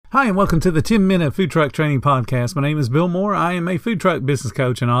Hi, and welcome to the 10-Minute Food Truck Training Podcast. My name is Bill Moore. I am a food truck business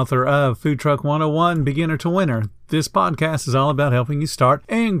coach and author of Food Truck 101, Beginner to Winner. This podcast is all about helping you start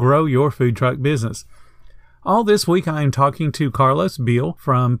and grow your food truck business. All this week, I am talking to Carlos Beal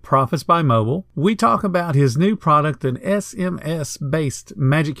from Profits by Mobile. We talk about his new product, an SMS-based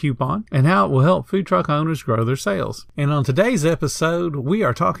magic coupon, and how it will help food truck owners grow their sales. And on today's episode, we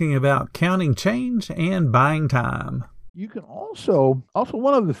are talking about counting change and buying time. You can also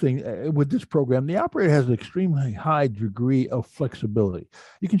one other thing with this program, the operator has an extremely high degree of flexibility.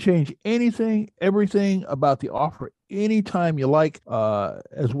 You can change anything, everything about the offer anytime you like,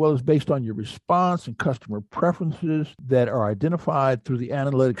 as well as based on your response and customer preferences that are identified through the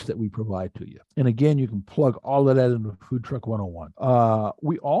analytics that we provide to you. And again, you can plug all of that into Food Truck 101.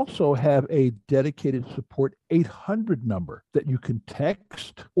 We also have a dedicated support 800 number that you can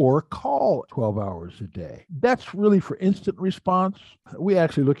text or call 12 hours a day. That's really for instant response. We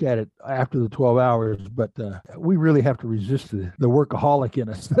actually look at it after the 12 hours, but we really have to resist the workaholic in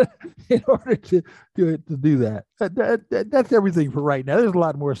us in order to do that. That's everything for right now. There's a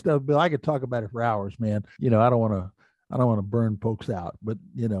lot more stuff, Bill. I could talk about it for hours, man. I don't want to burn folks out, but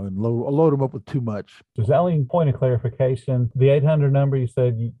and load them up with too much. Just only point of clarification, the 800 number, you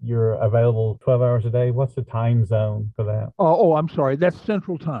said you're available 12 hours a day. What's the time zone for that? Oh, I'm sorry. That's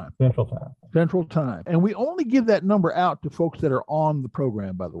Central Time. Central Time. And we only give that number out to folks that are on the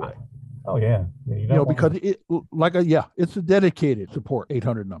program, by the way. Oh, yeah. Because it's a dedicated support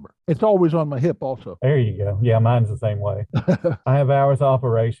 800 number. It's always on my hip also. There you go. Yeah, mine's the same way. I have hours of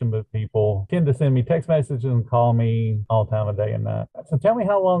operation, but people tend to send me text messages and call me all time of day and night. So tell me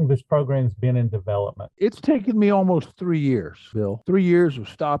how long this program's been in development. It's taken me almost 3 years, Bill. 3 years of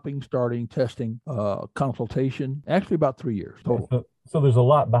starting, testing, consultation. Actually, about 3 years total. So there's a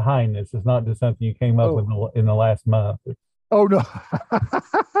lot behind this. It's not just something you came up with in the last month. Oh, no.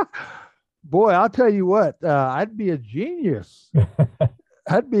 Boy, I'll tell you what, I'd be a genius.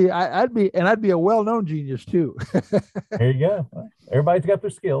 I'd be a well-known genius too. There you go. Everybody's got their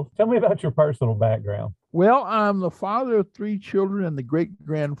skills. Tell me about your personal background. Well, I'm the father of 3 children and the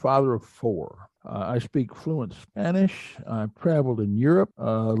great-grandfather of 4. I speak fluent Spanish. I've traveled in Europe,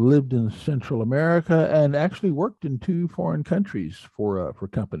 lived in Central America, and actually worked in 2 foreign countries for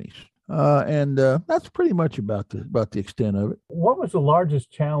companies. And that's pretty much about the extent of it. What was the largest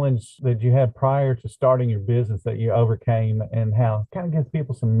challenge that you had prior to starting your business that you overcame, and how? Kind of gives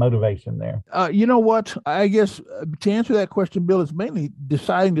people some motivation there. You know what? I guess to answer that question, Bill, it's mainly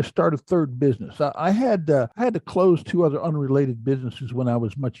deciding to start a third business. I had to close 2 other unrelated businesses when I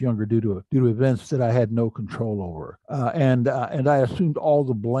was much younger due to events that I had no control over, and I assumed all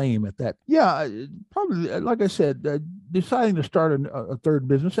the blame at that. Yeah, probably, like I said, deciding to start a third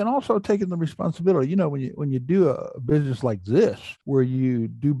business, and also taking the responsibility. When you do a business like this, where you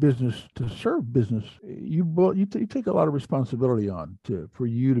do business to serve business, you take a lot of responsibility for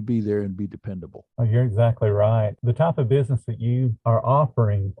you to be there and be dependable. Oh, you're exactly right. The type of business that you are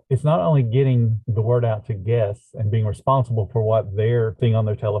offering, it's not only getting the word out to guests and being responsible for what they're seeing on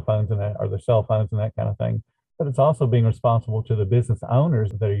their telephones or their cell phones and that kind of thing, but it's also being responsible to the business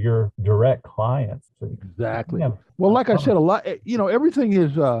owners that are your direct clients. Exactly. Well, like I said, everything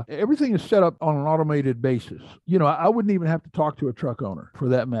is set up on an automated basis. I wouldn't even have to talk to a truck owner for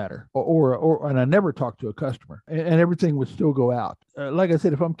that matter, and I never talk to a customer, and everything would still go out. Like I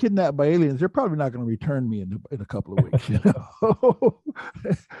said, if I'm kidnapped by aliens, they're probably not going to return me in a couple of weeks. I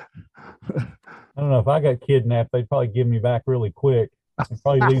don't know. If I got kidnapped, they'd probably give me back really quick. I'd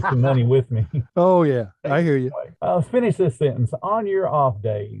probably leave some money with me. Oh, yeah. I hear you. Let's finish this sentence. On your off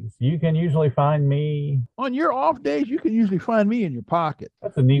days, you can usually find me. On your off days, you can usually find me in your pocket.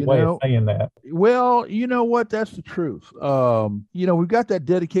 That's a neat way of saying that. Well, you know what? That's the truth. We've got that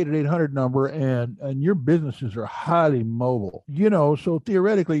dedicated 800 number, and your businesses are highly mobile. So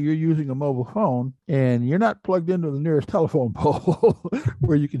theoretically, you're using a mobile phone, and you're not plugged into the nearest telephone pole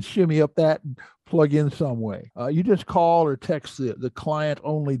where you can shimmy up that and plug in some way. You just call or text the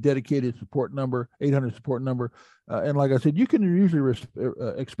client-only dedicated support number, 800 support number. And like I said, you can usually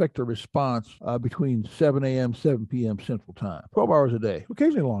expect a response between 7 a.m., 7 p.m. Central Time, 12 hours a day,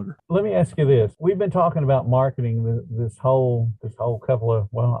 occasionally longer. Let me ask you this. We've been talking about marketing this whole couple of,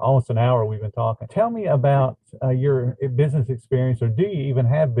 almost an hour we've been talking. Tell me about your business experience, or do you even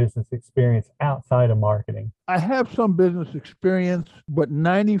have business experience outside of marketing? I have some business experience, but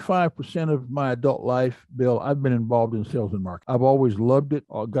 95% of my adult life, Bill, I've been involved in sales and marketing. I've always loved it.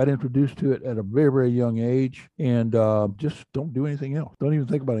 I got introduced to it at a very, very young age, and just don't do anything else. Don't even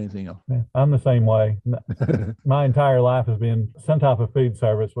think about anything else. Yeah, I'm the same way. My entire life has been some type of food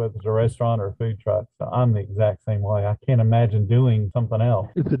service, whether it's a restaurant or a food truck. So I'm the exact same way. I can't imagine doing something else.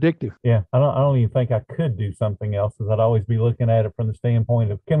 It's addictive. Yeah, I don't even think I could do something else, because I'd always be looking at it from the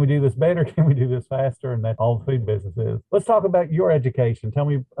standpoint of, can we do this better? Can we do this faster? And that's all the food business is. Let's talk about your education. Tell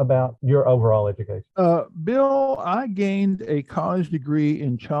me about your overall education. Bill, I gained a college degree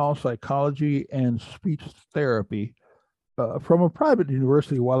in child psychology and speech therapy from a private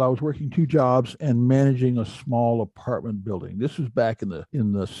university while I was working two jobs and managing a small apartment building. This was back in the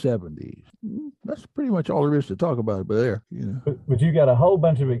 70s. That's pretty much all there is to talk about there. But you got a whole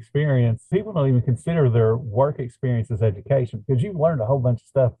bunch of experience. People don't even consider their work experience as education, because you've learned a whole bunch of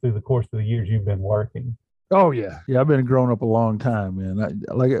stuff through the course of the years you've been working. Oh yeah. I've been growing up a long time, man.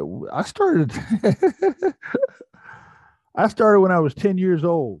 I started. I started when I was 10 years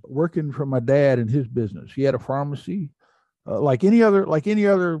old, working for my dad in his business. He had a pharmacy. Like any other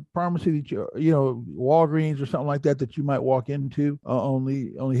pharmacy that Walgreens or something like that you might walk into.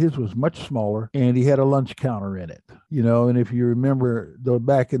 Only his was much smaller, and he had a lunch counter in it. And if you remember, though,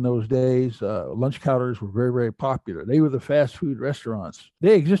 back in those days, lunch counters were very, very popular. They were the fast food restaurants.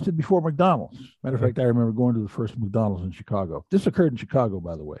 They existed before McDonald's. Matter of fact, I remember going to the first McDonald's in Chicago. This occurred in Chicago,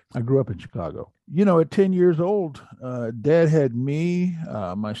 by the way. I grew up in Chicago. At 10 years old, Dad had me,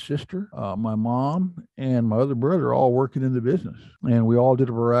 my sister, my mom, and my other brother all working in the business. And we all did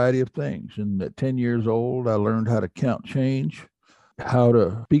a variety of things. And at 10 years old, I learned how to count change, how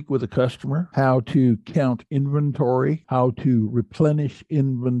to speak with a customer, how to count inventory, how to replenish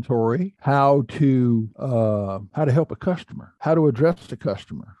inventory, how to help a customer, how to address the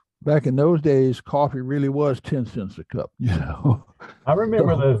customer. Back in those days, coffee really was 10 cents a cup, I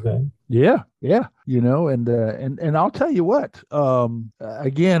remember those days. Yeah. And I'll tell you what,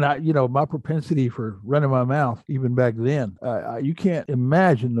 again, my propensity for running my mouth, even back then, you can't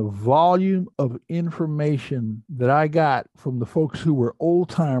imagine the volume of information that I got from the folks who were old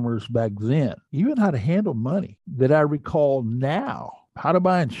timers back then, even how to handle money, that I recall now. How to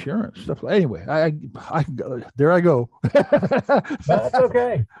buy insurance stuff. Anyway, I there I go. That's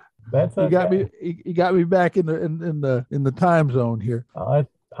okay. That's okay. You got me back in the time zone here.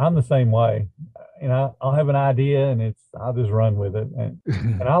 I'm the same way. I'll have an idea and I'll just run with it. And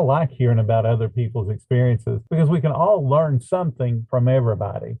I like hearing about other people's experiences, because we can all learn something from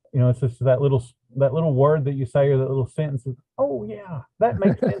everybody. It's just that little word that you say, or that little sentence is, oh yeah, that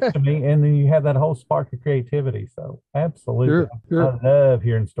makes sense to me. And then you have that whole spark of creativity. So absolutely. Sure. I love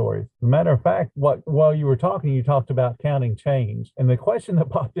hearing stories. As a matter of fact, while you were talking, you talked about counting change. And the question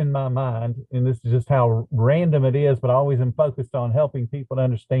that popped in my mind, and this is just how random it is, but I always am focused on helping people to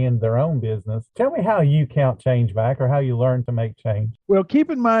understand their own business. Tell me how you count change back, or how you learn to make change. Well,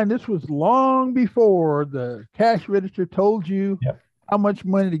 keep in mind, this was long before the cash register told you how much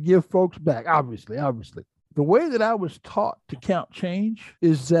money to give folks back. Obviously. The way that I was taught to count change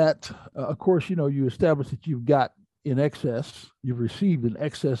is that, of course, you establish that you've got in excess, you've received in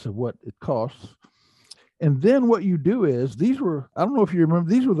excess of what it costs. And then what you do is, I don't know if you remember,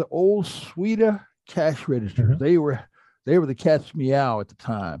 these were the old Sweda cash registers. Mm-hmm. They were the cat's meow at the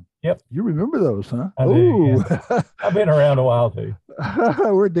time. Yep. You remember those, huh? I do, yeah. I've been around a while too.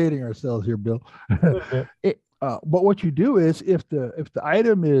 We're dating ourselves here, Bill. But what you do is, if the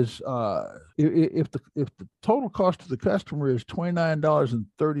item is if the total cost to the customer is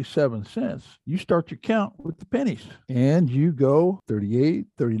 $29.37, you start your count with the pennies, and you go 38,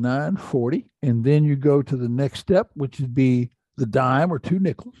 39, 40, and then you go to the next step, which would be the dime or 2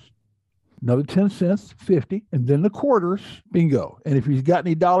 nickels. Another 10 cents, 50, and then the quarters, bingo. And if he's got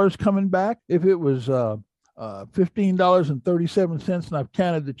any dollars coming back, if it was $15.37 and I've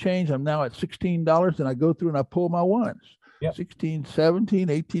counted the change, I'm now at $16, and I go through and I pull my ones. Yep. 16,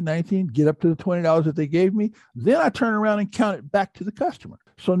 17, 18, 19, get up to the $20 that they gave me. Then I turn around and count it back to the customer.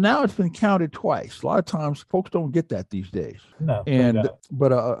 So now it's been counted twice. A lot of times folks don't get that these days. No.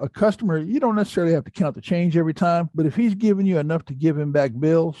 But a customer, you don't necessarily have to count the change every time, but if he's giving you enough to give him back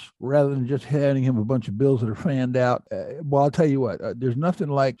bills rather than just handing him a bunch of bills that are fanned out, well, I'll tell you what, there's nothing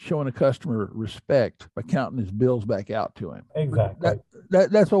like showing a customer respect by counting his bills back out to him. Exactly.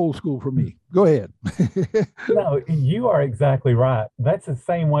 That's old school for me. Go ahead. No, you are exactly right. That's the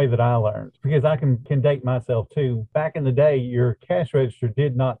same way that I learned, because I can date myself too. Back in the day, your cash register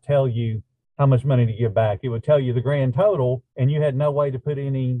did not tell you how much money to give back. It would tell you the grand total, and you had no way to put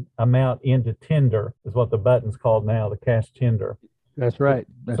any amount into tender, is what the button's called now, the cash tender. That's right.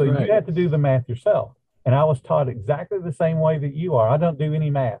 That's so right. You had to do the math yourself. And I was taught exactly the same way that you are. I don't do any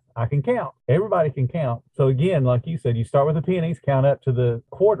math. I can count. Everybody can count. So again, like you said, you start with the pennies, count up to the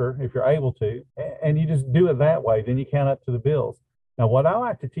quarter if you're able to, and you just do it that way. Then you count up to the bills. Now, what I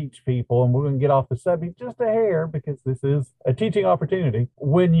like to teach people, and we're going to get off the subject just a hair because this is a teaching opportunity.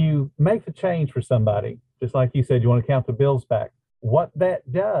 When you make the change for somebody, just like you said, you want to count the bills back. What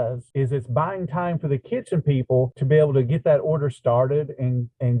that does is it's buying time for the kitchen people to be able to get that order started and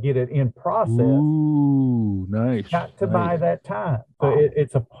get it in process. Ooh, nice. Got to buy that time. So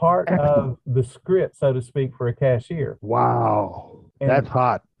it's a part of the script, so to speak, for a cashier. Wow. That's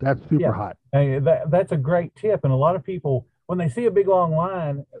hot. That's super hot. And that's a great tip. And a lot of people, when they see a big long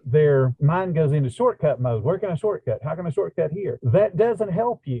line, their mind goes into shortcut mode. Where can I shortcut? How can I shortcut here? That doesn't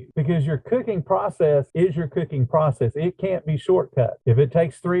help you because your cooking process is your cooking process. It can't be shortcut. If it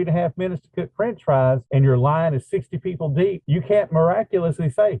takes 3.5 minutes to cook French fries and your line is 60 people deep, you can't miraculously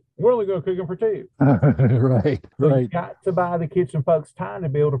say, we're only going to cook them for 2. Right. So you got to buy the kitchen folks time to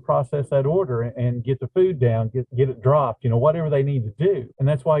be able to process that order and get the food down, get it dropped, whatever they need to do. And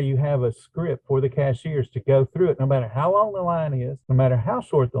that's why you have a script for the cashiers to go through it, no matter how long the line is, no matter how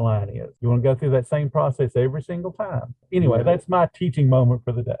short the line is. You want to go through that same process every single time. Anyway, that's my teaching moment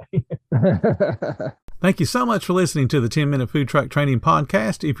for the day. Thank you so much for listening to the 10-Minute Food Truck Training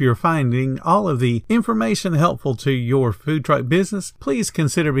Podcast. If you're finding all of the information helpful to your food truck business, please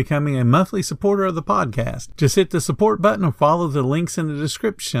consider becoming a monthly supporter of the podcast. Just hit the support button or follow the links in the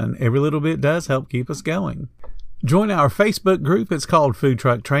description. Every little bit does help keep us going. Join our Facebook group. It's called Food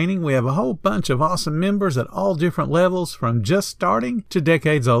Truck Training. We have a whole bunch of awesome members at all different levels, from just starting to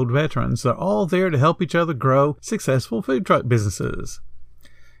decades-old veterans. They're all there to help each other grow successful food truck businesses.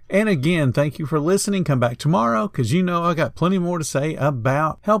 And again, thank you for listening. Come back tomorrow because I got plenty more to say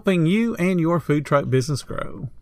about helping you and your food truck business grow.